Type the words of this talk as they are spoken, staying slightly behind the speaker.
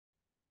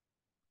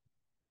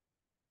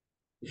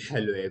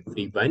Hello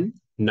everyone.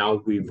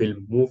 Now we will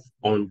move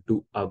on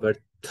to our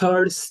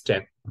third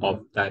step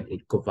of the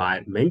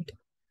requirement.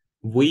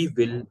 We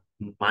will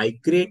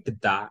migrate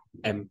the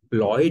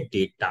employee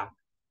data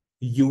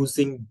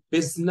using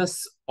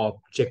business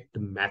object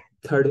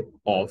method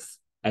of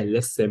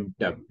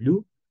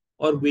LSMW,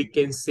 or we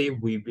can say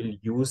we will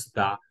use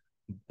the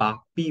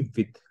BAPI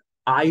with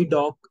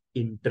IDOC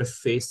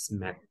interface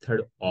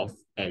method of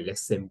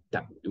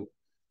LSMW.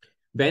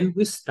 When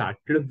we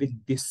started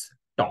with this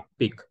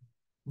topic,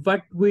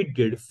 what we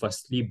did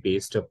firstly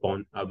based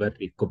upon our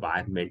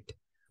requirement,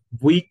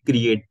 we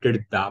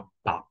created the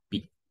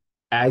BAPI.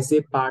 As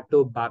a part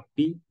of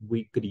BAPI,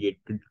 we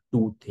created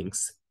two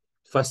things.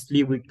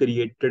 Firstly, we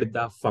created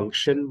the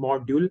function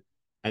module,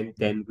 and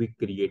then we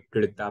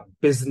created the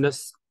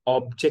business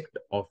object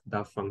of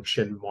the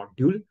function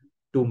module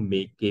to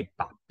make a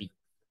BAPI.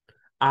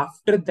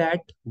 After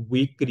that,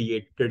 we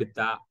created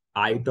the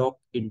IDOC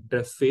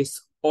interface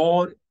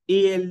or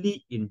ALE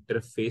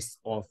interface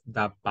of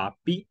the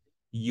BAPI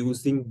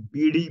using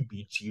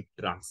BDBG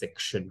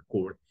transaction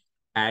code.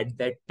 At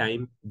that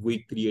time,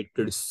 we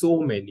created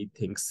so many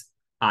things: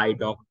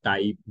 IDOC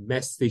type,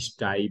 message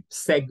type,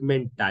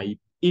 segment type,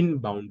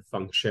 inbound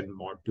function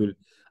module.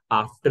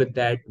 After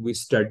that, we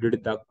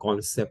studied the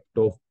concept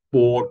of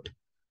port,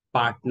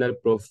 partner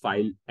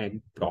profile,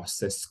 and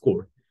process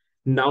code.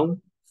 Now,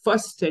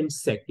 first and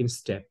second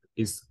step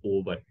is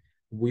over.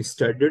 We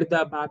studied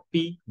the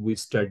BAPI, we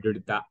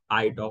studied the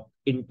IDOC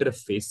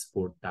interface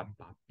for the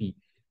BAPI.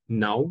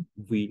 Now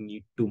we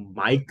need to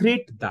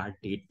migrate the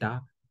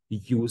data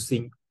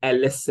using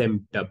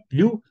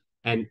LSMW,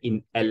 and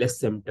in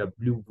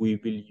LSMW we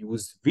will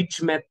use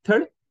which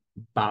method?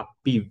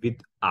 BAPI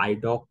with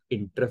IDOC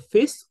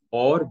interface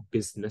or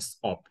business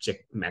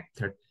object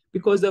method.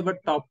 Because our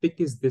topic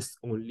is this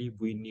only,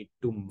 we need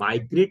to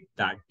migrate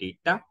that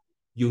data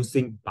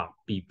using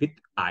BAPI with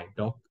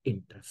IDOC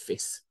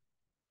interface.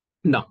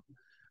 Now,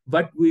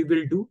 what we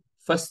will do?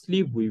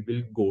 Firstly, we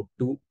will go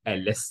to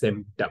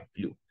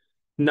LSMW.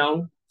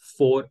 Now,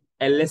 for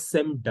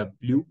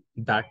LSMW,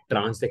 the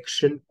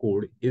transaction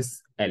code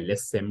is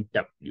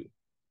LSMW.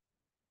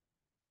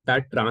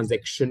 The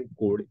transaction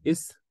code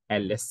is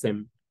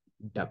LSMW.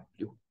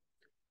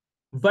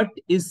 What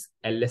is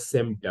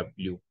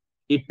LSMW?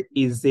 It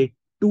is a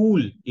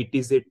tool. It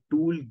is a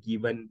tool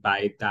given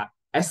by the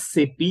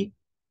SAP,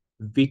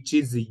 which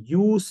is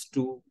used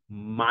to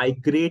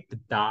migrate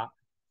the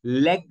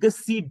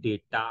legacy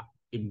data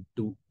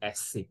into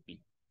SAP.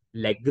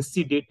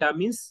 Legacy data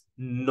means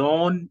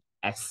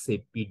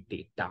non-SAP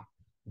data.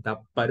 The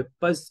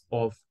purpose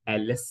of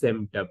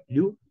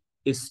LSMW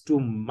is to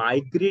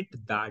migrate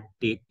the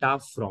data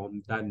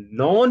from the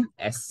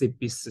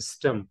non-SAP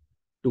system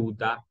to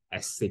the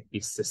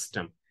SAP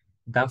system.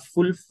 The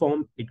full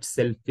form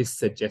itself is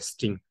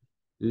suggesting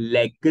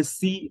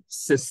legacy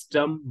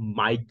system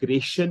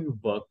migration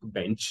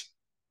workbench.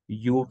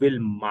 You will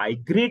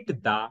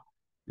migrate the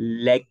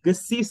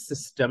legacy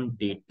system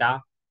data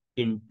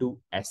into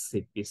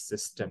SAP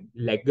system.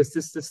 Legacy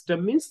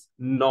system means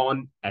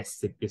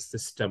non-SAP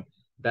system.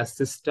 The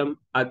system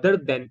other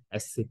than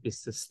SAP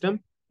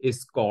system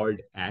is called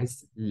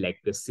as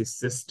legacy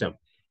system.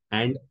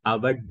 And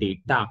our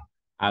data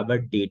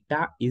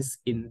is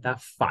in the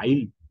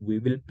file. We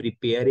will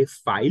prepare a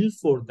file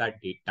for the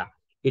data.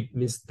 It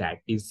means that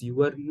is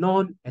your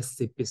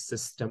non-SAP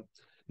system.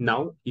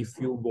 Now, if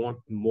you want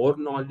more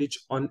knowledge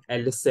on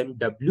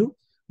LSMW,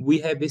 we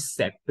have a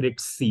separate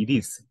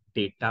series,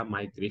 data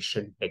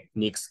migration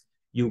techniques.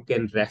 You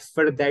can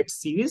refer that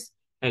series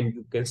and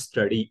you can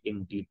study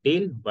in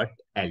detail what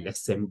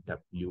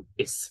LSMW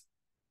is.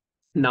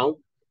 Now,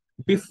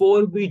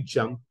 before we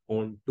jump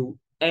on to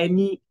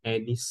any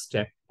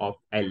step of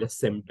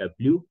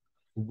LSMW,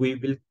 we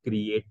will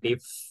create a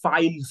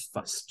file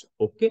first,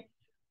 okay?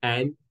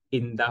 And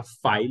in the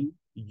file,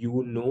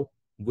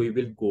 we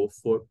will go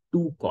for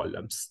two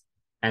columns,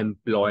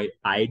 employee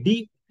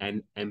ID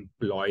and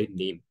employee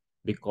name,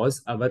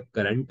 because our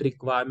current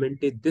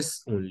requirement is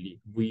this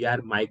only. We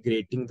are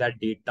migrating the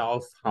data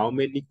of how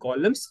many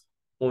columns?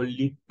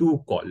 Only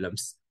two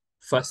columns.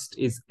 First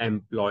is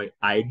employee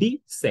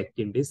ID,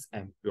 second is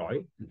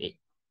employee name.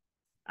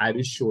 I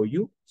will show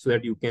you so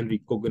that you can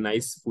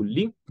recognize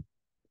fully.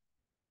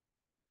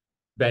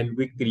 When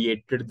we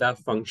created the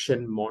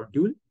function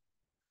module,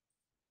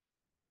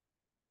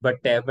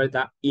 whatever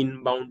the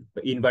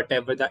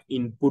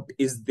input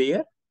is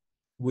there,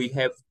 we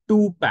have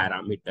two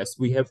parameters.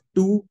 We have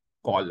two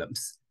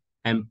columns,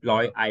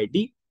 employee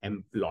ID,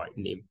 employee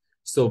name.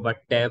 So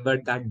whatever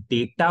the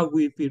data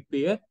we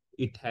prepare,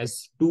 it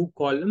has two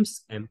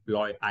columns,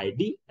 employee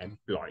ID,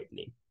 employee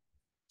name.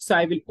 So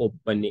I will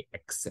open a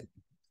Excel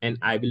and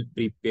I will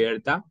prepare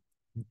the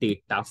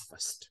data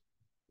first.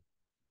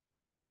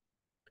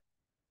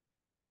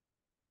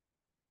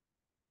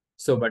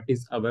 So what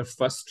is our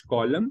first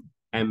column?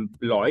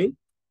 Employee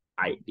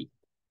ID.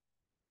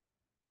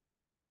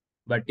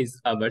 What is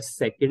our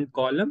second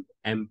column?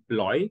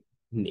 Employee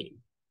name.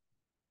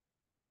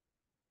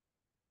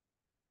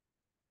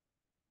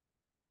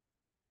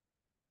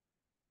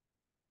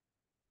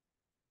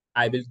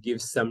 I will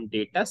give some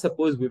data.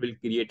 Suppose we will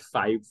create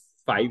five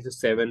to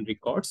seven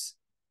records.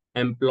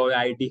 Employee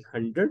ID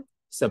 100,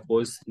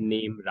 suppose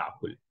name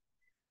Rahul.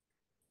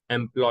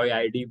 Employee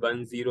ID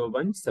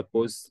 101,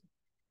 suppose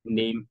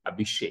name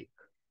Abhishek.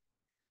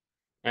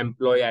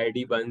 Employee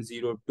ID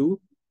 102,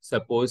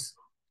 suppose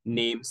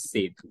name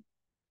Sethu.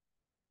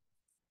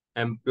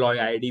 Employee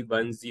ID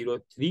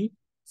 103,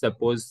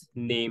 suppose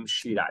name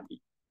Shirali.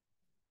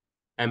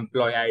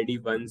 Employee ID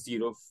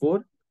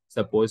 104,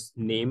 suppose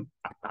name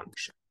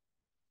Akanksha.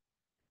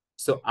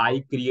 So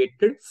I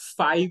created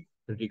five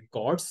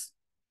records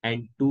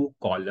and two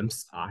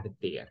columns are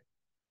there.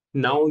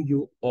 Now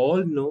you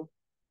all know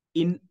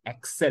in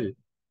Excel,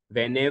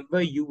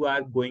 whenever you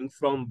are going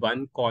from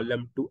one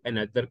column to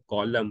another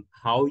column,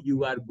 how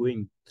you are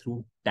going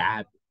through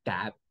tab.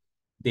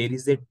 There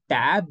is a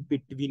tab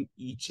between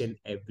each and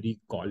every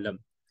column.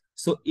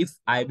 So if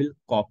I will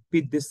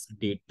copy this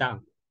data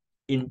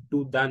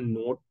into the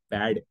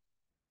notepad,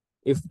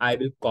 if I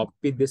will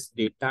copy this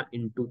data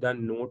into the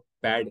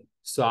notepad,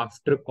 so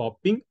after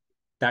copying,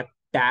 that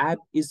tab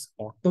is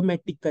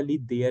automatically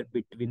there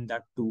between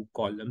the two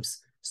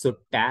columns. So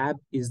tab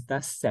is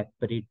the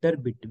separator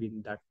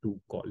between the two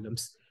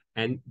columns,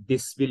 and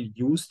this will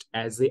used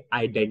as a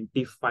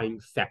identifying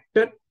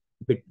factor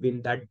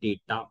between the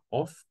data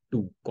of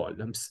two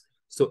columns.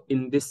 So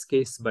in this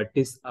case, what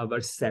is our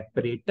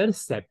separator?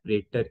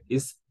 Separator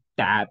is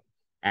tab.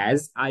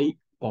 As I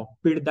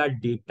copied the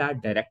data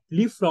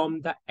directly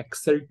from the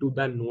Excel to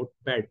the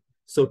notepad,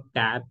 so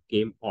tab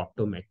came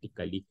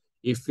automatically.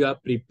 If you are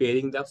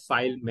preparing the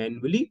file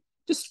manually,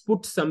 just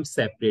put some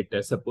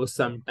separator. Suppose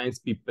sometimes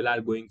people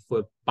are going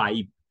for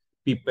pipe,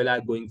 people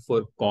are going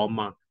for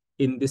comma.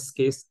 In this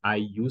case, I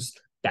used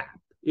tab.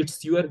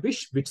 It's your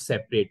wish which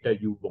separator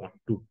you want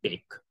to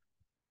take.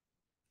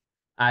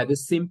 I will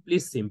simply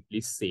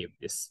save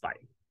this file.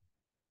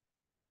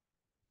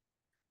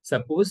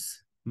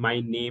 Suppose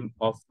my name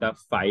of the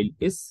file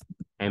is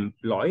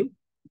employee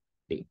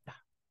data.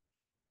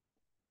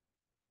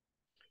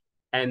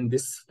 And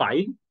this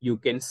file, you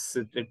can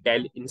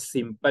tell in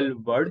simple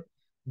word,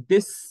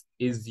 this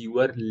is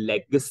your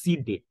legacy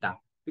data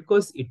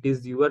because it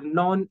is your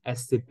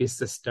non-SAP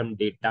system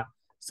data.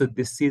 So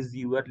this is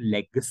your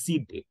legacy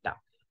data.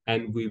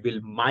 And we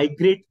will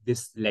migrate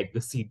this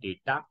legacy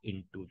data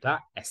into the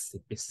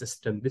SAP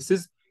system. This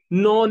is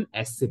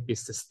non-SAP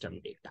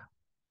system data.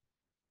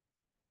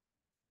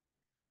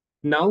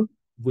 Now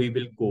we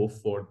will go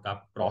for the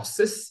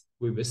process.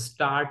 We will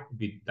start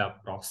with the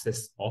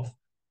process of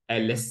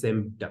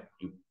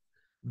LSMW.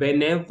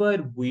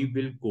 Whenever we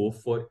will go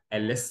for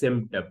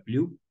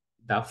LSMW,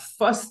 the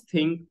first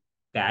thing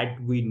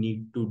that we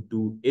need to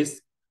do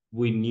is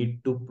we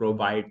need to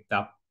provide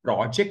the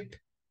project,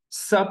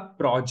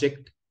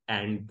 sub-project,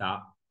 and the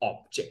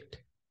object.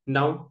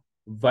 Now,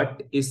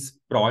 what is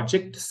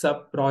project,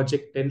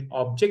 sub-project, and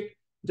object?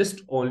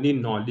 Just only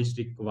knowledge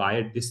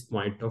required this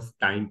point of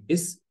time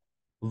is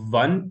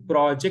one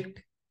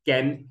project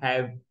can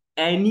have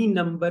any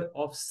number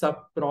of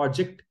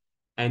sub-project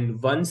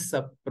and one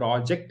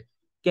sub-project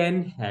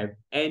can have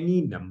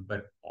any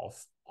number of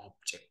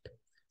object.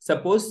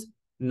 Suppose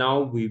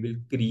now we will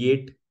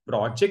create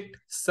project,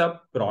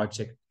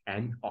 sub-project,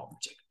 and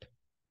object.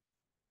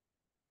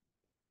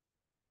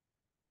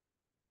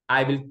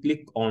 I will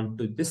click on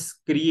to this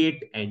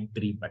create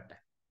entry button.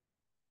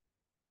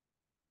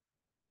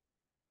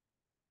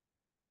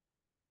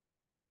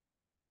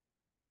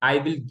 I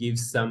will give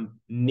some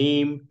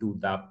name to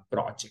the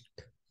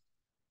project.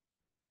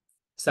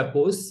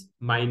 Suppose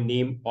my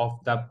name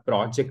of the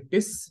project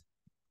is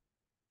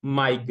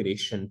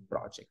migration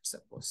project.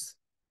 Suppose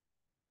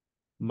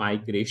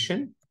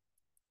migration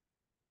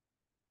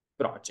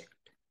project.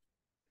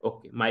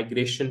 Okay,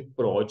 migration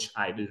proj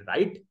I will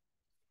write,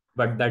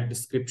 but that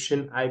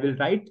description I will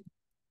write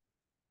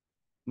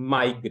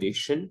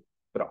migration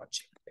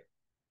project.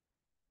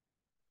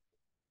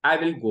 I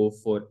will go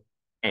for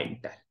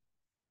enter.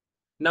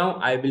 Now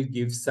I will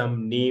give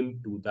some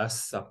name to the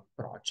sub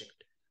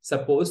project.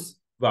 Suppose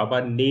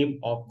our name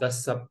of the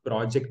sub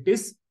project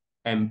is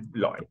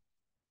employee.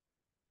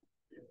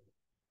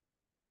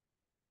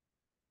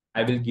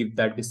 I will give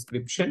the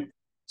description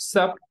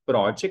sub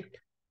project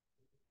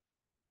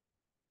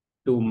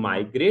to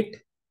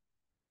migrate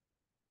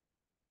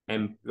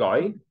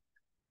employee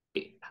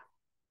data.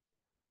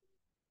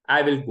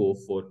 I will go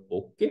for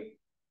OK.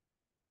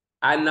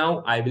 And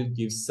now I will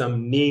give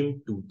some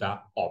name to the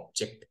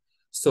object.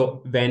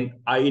 So when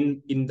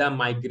in the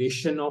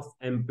migration of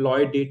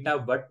employee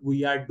data, what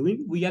we are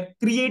doing, we are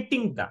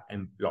creating the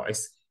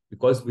employees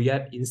because we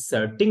are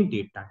inserting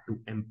data to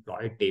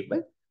employee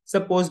table.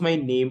 Suppose my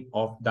name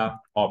of the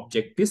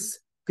object is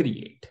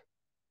create.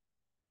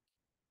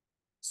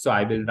 So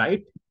I will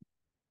write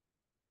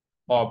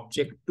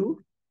object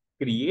to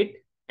create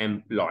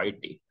employee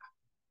data.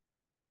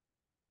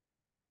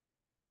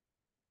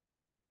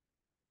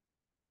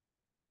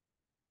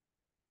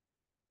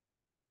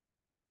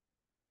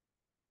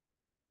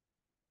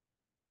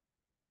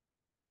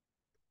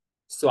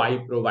 So I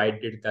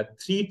provided the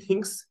three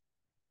things: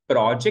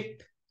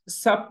 project,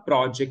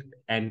 sub-project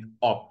and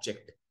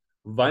object.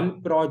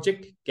 One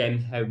project can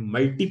have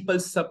multiple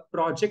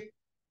sub-project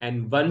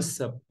and one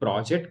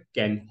sub-project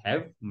can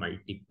have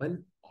multiple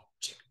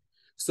objects.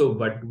 So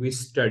what we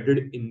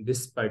studied in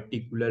this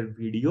particular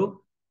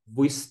video,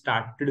 we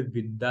started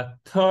with the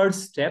third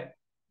step,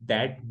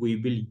 that we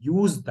will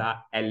use the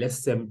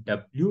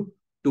LSMW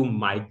to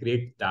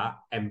migrate the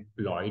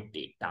employee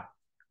data.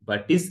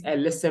 What is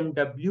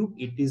LSMW?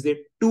 It is a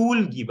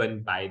tool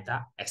given by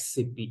the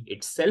SAP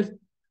itself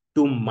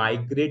to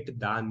migrate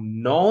the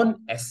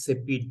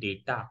non-SAP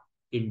data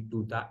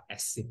into the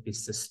SAP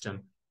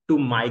system, to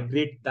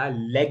migrate the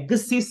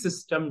legacy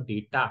system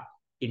data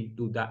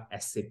into the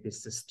SAP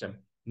system.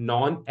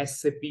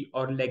 Non-SAP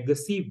or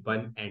legacy,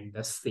 one and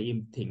the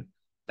same thing.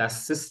 The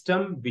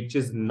system which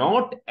is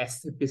not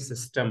SAP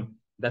system,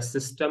 the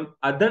system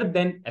other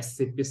than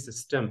SAP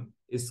system,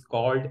 is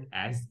called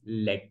as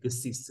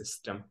legacy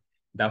system.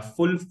 The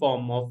full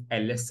form of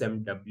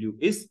LSMW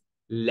is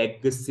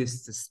Legacy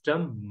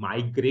System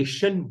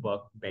Migration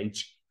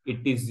Workbench.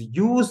 It is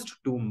used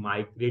to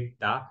migrate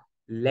the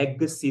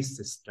legacy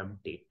system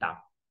data.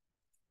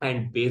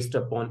 And based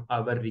upon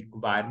our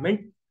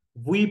requirement,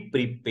 we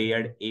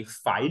prepared a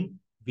file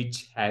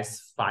which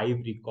has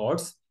 5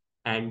 records,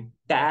 and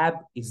tab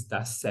is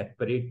the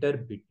separator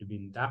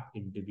between the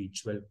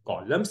individual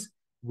columns.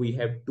 We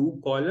have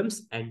 2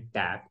 columns and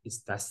tab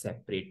is the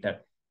separator.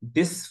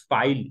 This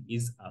file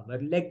is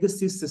our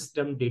legacy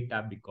system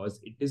data because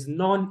it is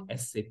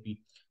non-SAP.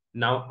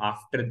 Now,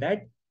 after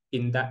that,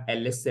 in the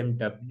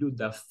LSMW,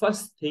 the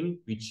first thing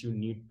which you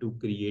need to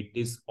create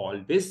is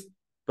always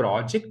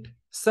project,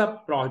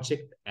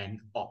 sub-project,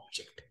 and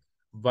object.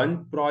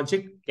 One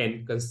project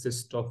can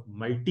consist of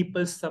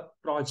multiple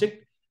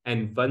sub-project,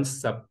 and one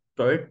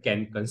sub-project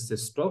can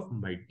consist of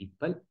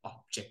multiple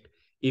object.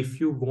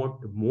 If you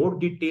want more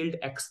detailed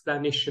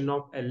explanation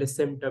of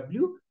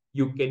LSMW,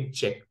 you can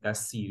check the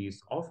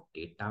series of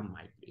data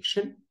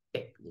migration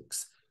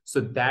techniques. So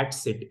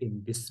that's it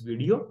in this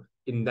video.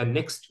 In the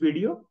next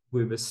video,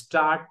 we will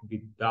start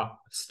with the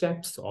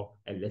steps of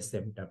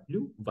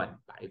LSMW one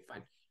by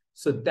one.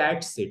 So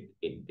that's it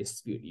in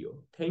this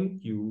video.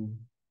 Thank you.